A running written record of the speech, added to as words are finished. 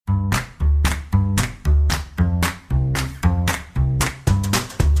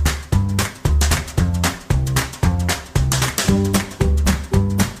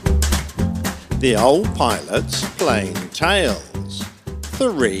The Old Pilot's Plain Tales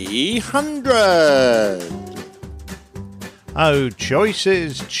 300. Oh,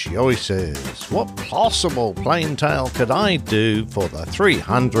 choices, choices. What possible plain tale could I do for the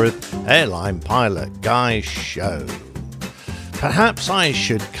 300th Airline Pilot Guy show? Perhaps I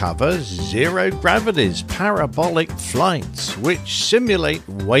should cover zero gravity's parabolic flights, which simulate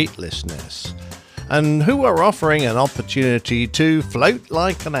weightlessness, and who are offering an opportunity to float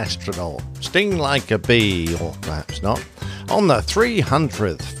like an astronaut, sting like a bee, or perhaps not, on the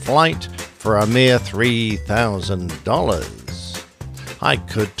 300th flight for a mere $3,000. I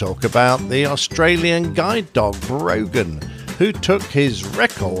could talk about the Australian guide dog Brogan, who took his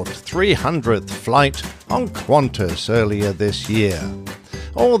record 300th flight on Qantas earlier this year,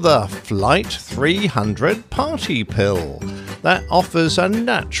 or the Flight 300 party pill that offers a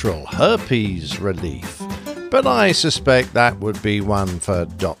natural herpes relief. But I suspect that would be one for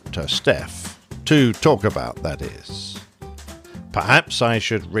Dr. Steph to talk about, that is. Perhaps I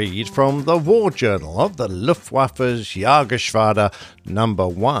should read from the War Journal of the Luftwaffe's Jagdgeschwader No.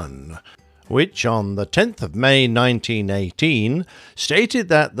 1, which on the 10th of May 1918 stated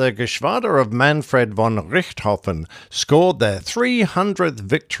that the Geschwader of Manfred von Richthofen scored their 300th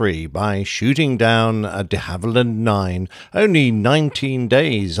victory by shooting down a de Havilland 9 only 19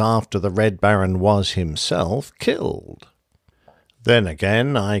 days after the Red Baron was himself killed. Then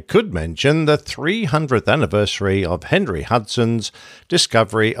again, I could mention the 300th anniversary of Henry Hudson's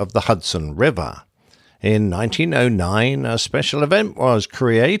discovery of the Hudson River. In 1909, a special event was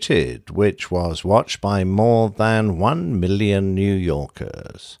created, which was watched by more than 1 million New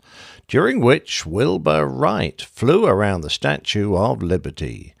Yorkers, during which Wilbur Wright flew around the Statue of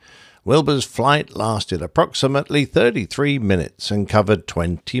Liberty. Wilbur's flight lasted approximately 33 minutes and covered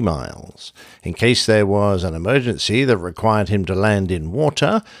 20 miles. In case there was an emergency that required him to land in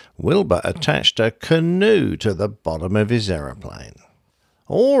water, Wilbur attached a canoe to the bottom of his aeroplane.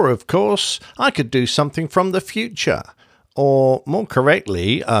 Or, of course, I could do something from the future, or, more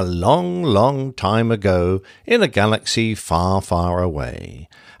correctly, a long, long time ago in a galaxy far, far away,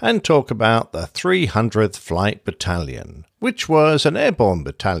 and talk about the 300th Flight Battalion, which was an airborne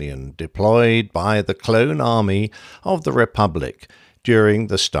battalion deployed by the clone army of the Republic during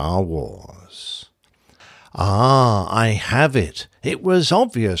the Star Wars. Ah, I have it. It was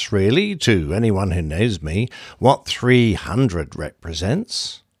obvious, really, to anyone who knows me, what 300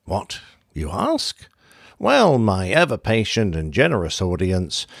 represents. What, you ask? Well, my ever-patient and generous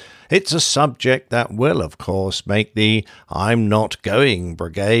audience, it's a subject that will, of course, make the I'm Not Going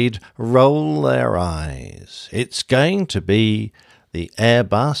Brigade roll their eyes. It's going to be the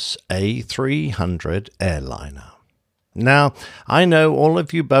Airbus A300 airliner. Now, I know all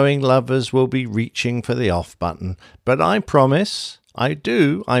of you Boeing lovers will be reaching for the off button, but I promise, I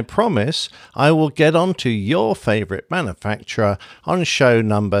promise, I will get on to your favourite manufacturer on show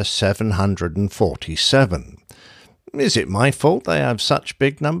number 747. Is it my fault they have such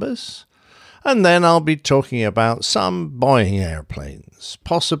big numbers? And then I'll be talking about some Boeing airplanes,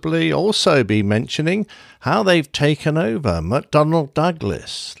 possibly also be mentioning how they've taken over McDonnell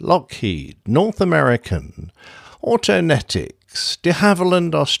Douglas, Lockheed, North American, Autonetics, de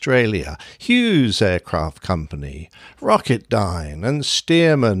Havilland Australia, Hughes Aircraft Company, Rocketdyne and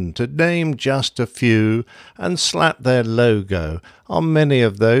Stearman, to name just a few, and slap their logo on many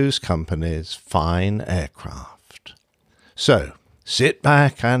of those companies' fine aircraft. So, sit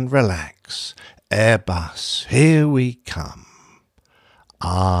back and relax. Airbus, here we come.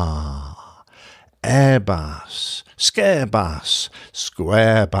 Ah, Airbus, Scarebus,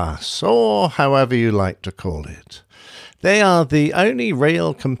 Squarebus, or however you like to call it. They are the only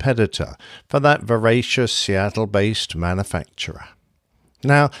real competitor for that voracious Seattle-based manufacturer.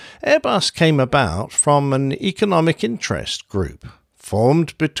 Now, Airbus came about from an economic interest group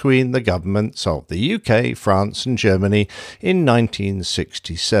formed between the governments of the UK, France and Germany in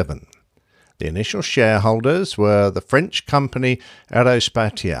 1967. The initial shareholders were the French company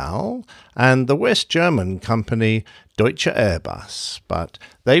Aerospatiale and the West German company Deutsche Airbus, but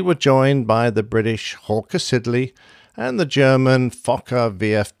they were joined by the British Hawker Siddeley and the German Fokker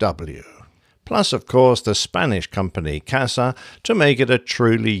VFW, plus of course the Spanish company CASA to make it a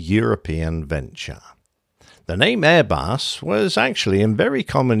truly European venture. The name Airbus was actually in very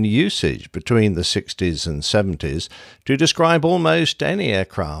common usage between the 60s and 70s to describe almost any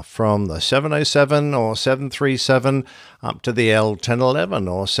aircraft, from the 707 or 737 up to the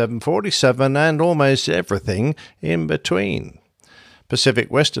L-1011 or 747 and almost everything in between. Pacific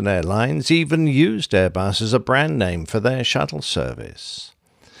Western Airlines even used Airbus as a brand name for their shuttle service.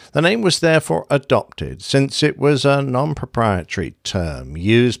 The name was therefore adopted since it was a non-proprietary term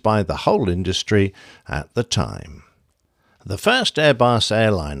used by the whole industry at the time. The first Airbus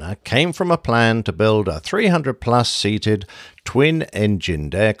airliner came from a plan to build a 300-plus seated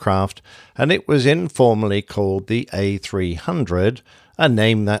twin-engined aircraft, and it was informally called the A300, a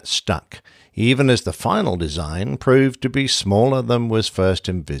name that stuck, even as the final design proved to be smaller than was first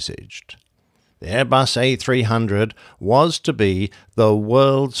envisaged. The Airbus A300 was to be the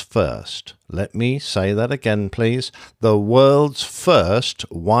world's first, let me say that again please, the world's first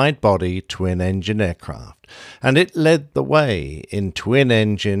wide-body twin-engine aircraft, and it led the way in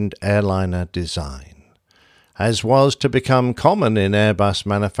twin-engined airliner design. As was to become common in Airbus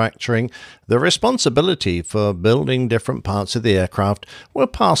manufacturing, the responsibility for building different parts of the aircraft were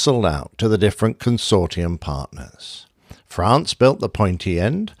parcelled out to the different consortium partners. France built the pointy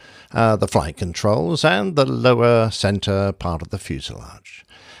end, the flight controls, and the lower centre part of the fuselage.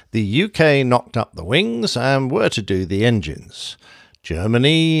 The UK knocked up the wings and were to do the engines.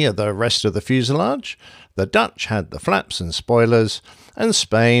 Germany, the rest of the fuselage. The Dutch had the flaps and spoilers, and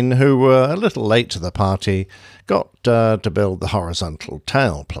Spain, who were a little late to the party, got to build the horizontal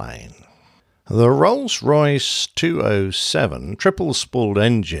tailplane. The Rolls-Royce 207 triple-spooled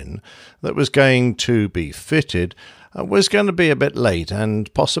engine that was going to be fitted was going to be a bit late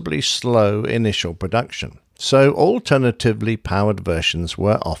and possibly slow initial production, so alternatively powered versions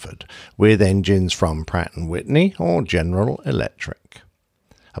were offered, with engines from Pratt & Whitney or General Electric.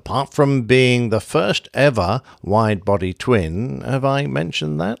 Apart from being the first ever wide-body twin, have I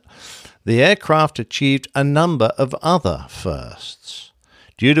mentioned that? The aircraft achieved a number of other firsts.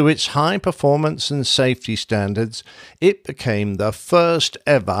 Due to its high performance and safety standards, it became the first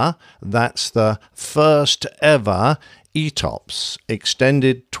ever, ETOPS,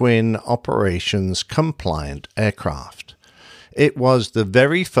 Extended Twin Operations Compliant Aircraft. It was the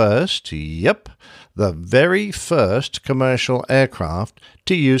very first commercial aircraft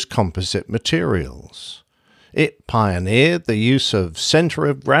to use composite materials. It pioneered the use of centre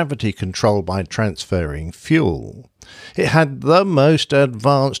of gravity control by transferring fuel. It had the most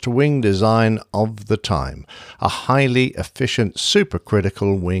advanced wing design of the time, a highly efficient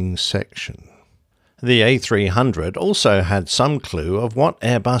supercritical wing section. The A300 also had some clue of what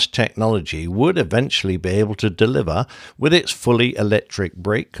Airbus technology would eventually be able to deliver with its fully electric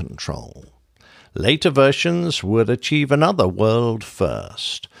brake control. Later versions would achieve another world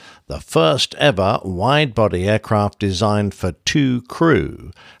first, the first ever wide-body aircraft designed for 2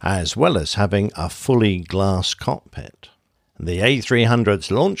 crew, as well as having a fully glass cockpit. The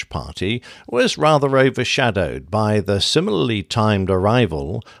A300's launch party was rather overshadowed by the similarly timed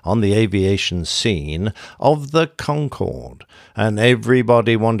arrival on the aviation scene of the Concorde, and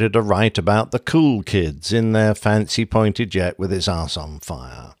everybody wanted to write about the cool kids in their fancy pointed jet with its arse on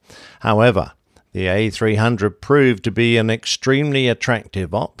fire. However, the A300 proved to be an extremely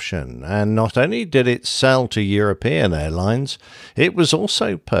attractive option, and not only did it sell to European airlines, it was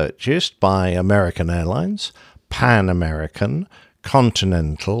also purchased by American Airlines, Pan American,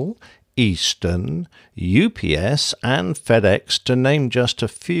 Continental, Eastern, UPS, and FedEx, to name just a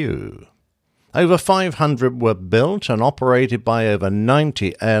few. Over 500 were built and operated by over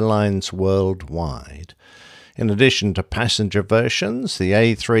 90 airlines worldwide. In addition to passenger versions, the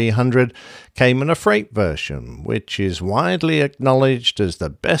A300 came in a freight version, which is widely acknowledged as the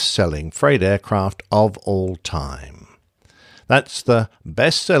best-selling freight aircraft of all time. That's the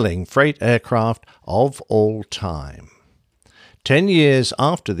best-selling freight aircraft of all time. 10 years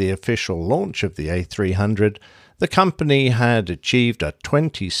after the official launch of the A300, the company had achieved a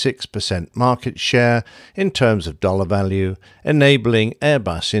 26% market share in terms of dollar value, enabling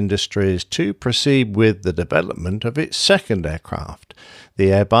Airbus Industries to proceed with the development of its second aircraft, the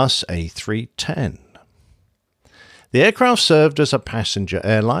Airbus A310. The aircraft served as a passenger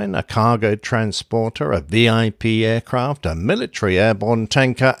airline, a cargo transporter, a VIP aircraft, a military airborne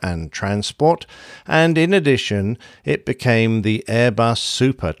tanker and transport, and in addition, it became the Airbus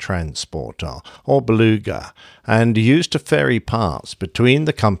Super Transporter, or Beluga, and used to ferry parts between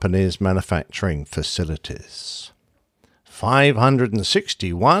the company's manufacturing facilities.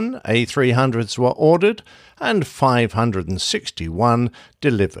 561 A300s were ordered and 561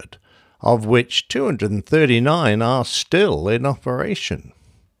 delivered, of which 239 are still in operation.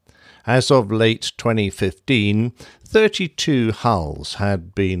 As of late 2015, 32 hulls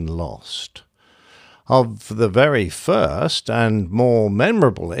had been lost. Of the very first and more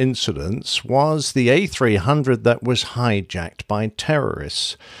memorable incidents was the A300 that was hijacked by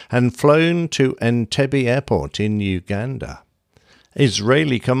terrorists and flown to Entebbe Airport in Uganda.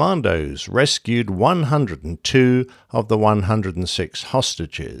 Israeli commandos rescued 102 of the 106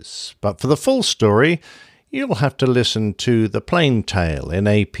 hostages. But for the full story, you'll have to listen to The Plain Tale in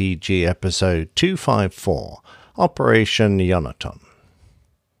APG episode 254, Operation Yonatan.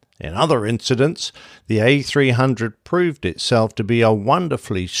 In other incidents, the A300 proved itself to be a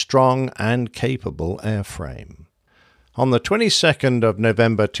wonderfully strong and capable airframe. On the 22nd of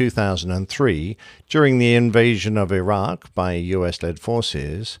November 2003, during the invasion of Iraq by US-led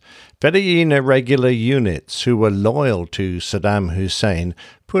forces, Fedayeen irregular units who were loyal to Saddam Hussein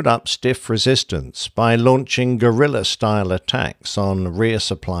put up stiff resistance by launching guerrilla-style attacks on rear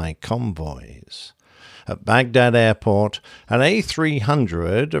supply convoys. At Baghdad Airport, an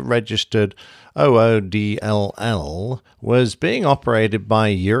A300 registered OODLL was being operated by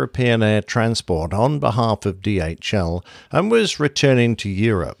European Air Transport on behalf of DHL and was returning to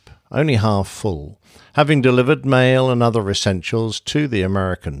Europe, only half full, having delivered mail and other essentials to the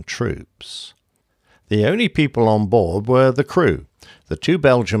American troops. The only people on board were the crew, the two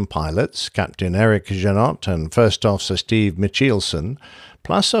Belgian pilots, Captain Eric Janot and First Officer Steve Michielsen,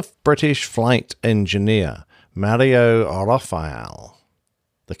 plus a British flight engineer, Mario Rafael.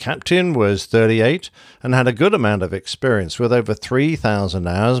 The captain was 38 and had a good amount of experience with over 3,000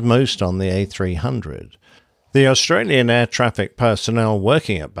 hours, most on the A300. The Australian air traffic personnel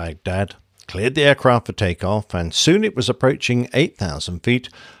working at Baghdad cleared the aircraft for takeoff, and soon it was approaching 8,000 feet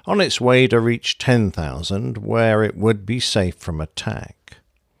on its way to reach 10,000, where it would be safe from attack.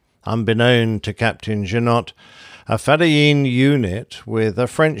 Unbeknown to Captain Janot, a Fedayeen unit with a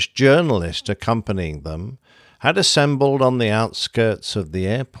French journalist accompanying them had assembled on the outskirts of the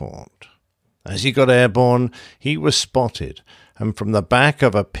airport. As he got airborne, he was spotted, and from the back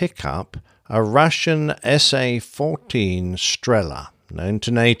of a pickup, a Russian SA-14 Strela, known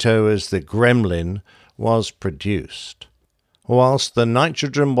to NATO as the Gremlin, was produced. Whilst the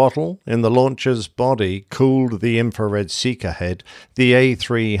nitrogen bottle in the launcher's body cooled the infrared seeker head, the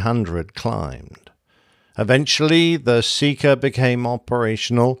A300 climbed. Eventually, the seeker became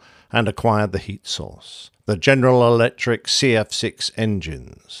operational and acquired the heat source, the General Electric CF6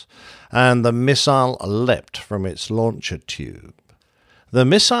 engines, and the missile leapt from its launcher tube. The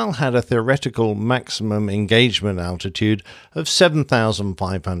missile had a theoretical maximum engagement altitude of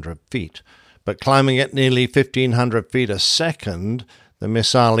 7,500 feet, but climbing at nearly 1,500 feet a second, the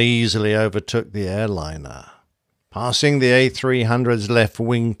missile easily overtook the airliner. Passing the A300's left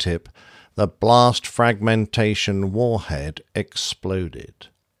wingtip, the blast fragmentation warhead exploded.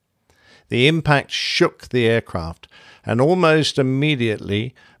 The impact shook the aircraft, and almost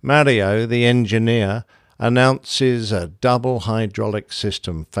immediately, Mario, the engineer, announces a double hydraulic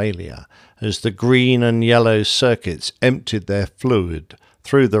system failure as the green and yellow circuits emptied their fluid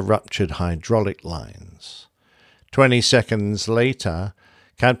through the ruptured hydraulic lines. 20 seconds later,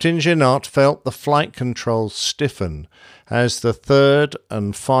 Captain Janot felt the flight controls stiffen as the third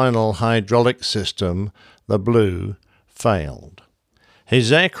and final hydraulic system, the blue, failed.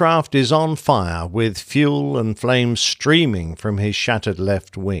 His aircraft is on fire with fuel and flames streaming from his shattered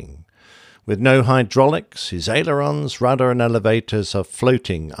left wing. With no hydraulics, his ailerons, rudder and elevators are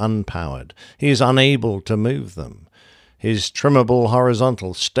floating unpowered. He is unable to move them. His trimmable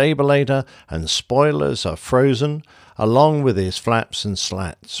horizontal stabilator and spoilers are frozen, along with his flaps and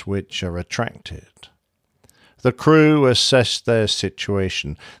slats, which are retracted. The crew assessed their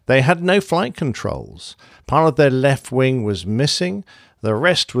situation. They had no flight controls. Part of their left wing was missing, the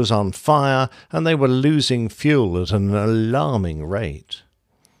rest was on fire, and they were losing fuel at an alarming rate.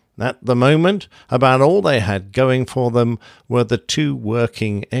 At the moment, about all they had going for them were the two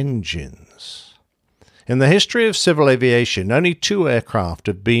working engines. In the history of civil aviation, only two aircraft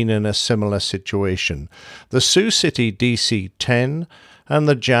have been in a similar situation, the Sioux City DC-10 and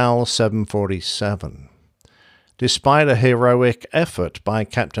the JAL 747. Despite a heroic effort by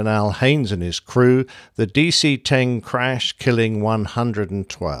Captain Al Haynes and his crew, the DC-10 crashed, killing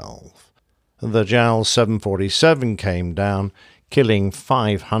 112. The JAL 747 came down, killing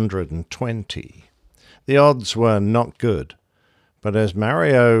 520. The odds were not good, but as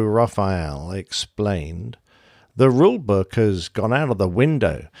Mario Rafael explained, the rulebook has gone out of the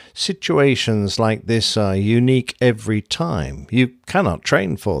window. Situations like this are unique every time. You cannot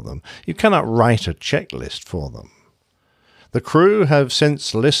train for them. You cannot write a checklist for them. The crew have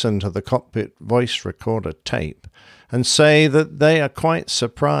since listened to the cockpit voice recorder tape and say that they are quite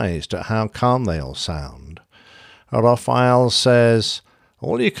surprised at how calm they all sound. Rafael says,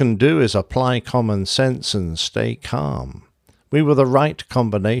 "All you can do is apply common sense and stay calm. We were the right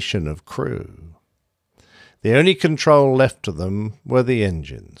combination of crew." The only control left to them were the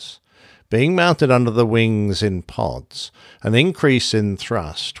engines. Being mounted under the wings in pods, an increase in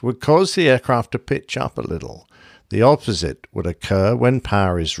thrust would cause the aircraft to pitch up a little. The opposite would occur when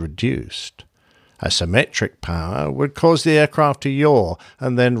power is reduced. Asymmetric power would cause the aircraft to yaw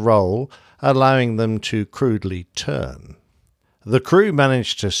and then roll, allowing them to crudely turn. The crew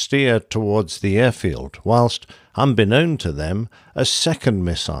managed to steer towards the airfield, whilst, unbeknown to them, a second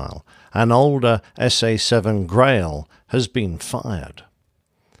missile, an older SA-7 Grail, has been fired.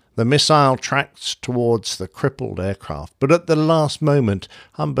 The missile tracks towards the crippled aircraft, but at the last moment,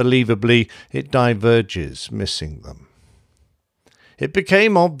 unbelievably, it diverges, missing them. It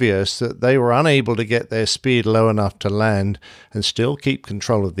became obvious that they were unable to get their speed low enough to land and still keep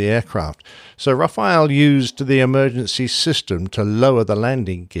control of the aircraft, so Rafael used the emergency system to lower the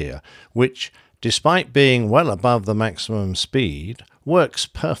landing gear, which, despite being well above the maximum speed, works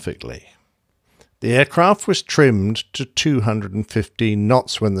perfectly. The aircraft was trimmed to 215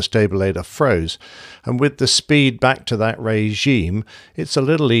 knots when the stabilator froze, and with the speed back to that regime, it's a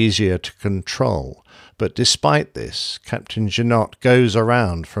little easier to control. But despite this, Captain Janot goes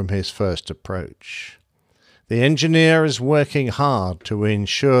around from his first approach. The engineer is working hard to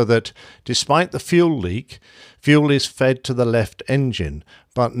ensure that, despite the fuel leak, fuel is fed to the left engine,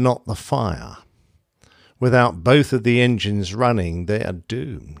 but not the fire. Without both of the engines running, they are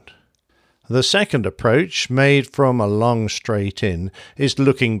doomed. The second approach, made from a long straight in, is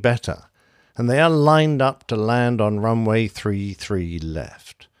looking better, and they are lined up to land on runway 33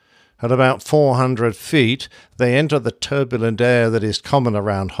 left. At about 400 feet, they enter the turbulent air that is common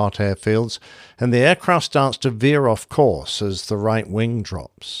around hot airfields, and the aircraft starts to veer off course as the right wing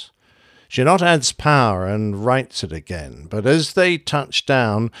drops. Janot adds power and rights it again, but as they touch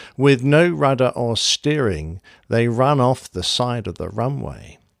down, with no rudder or steering, they run off the side of the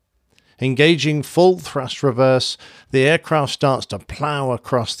runway. Engaging full thrust reverse, the aircraft starts to plough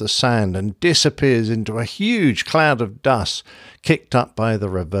across the sand and disappears into a huge cloud of dust kicked up by the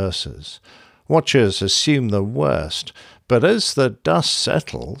reversers. Watchers assume the worst, but as the dust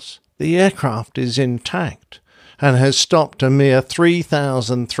settles, the aircraft is intact and has stopped a mere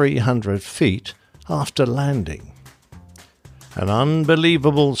 3,300 feet after landing. An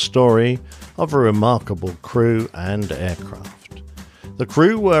unbelievable story of a remarkable crew and aircraft. The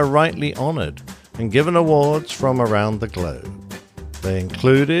crew were rightly honoured and given awards from around the globe. They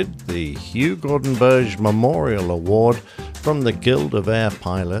included the Hugh Gordon-Burge Memorial Award from the Guild of Air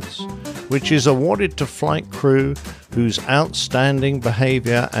Pilots, which is awarded to flight crew whose outstanding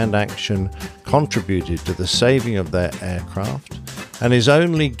behaviour and action contributed to the saving of their aircraft and is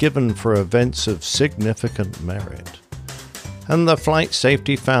only given for events of significant merit. And the Flight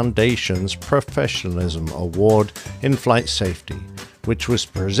Safety Foundation's Professionalism Award in Flight Safety, which was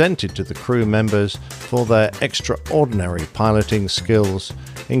presented to the crew members for their extraordinary piloting skills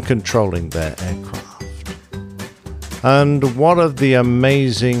in controlling their aircraft. And what of the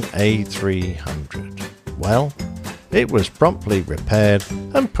amazing A300? Well, it was promptly repaired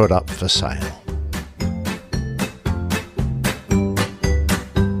and put up for sale.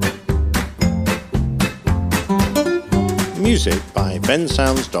 Music by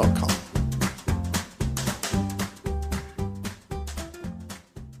bensounds.com.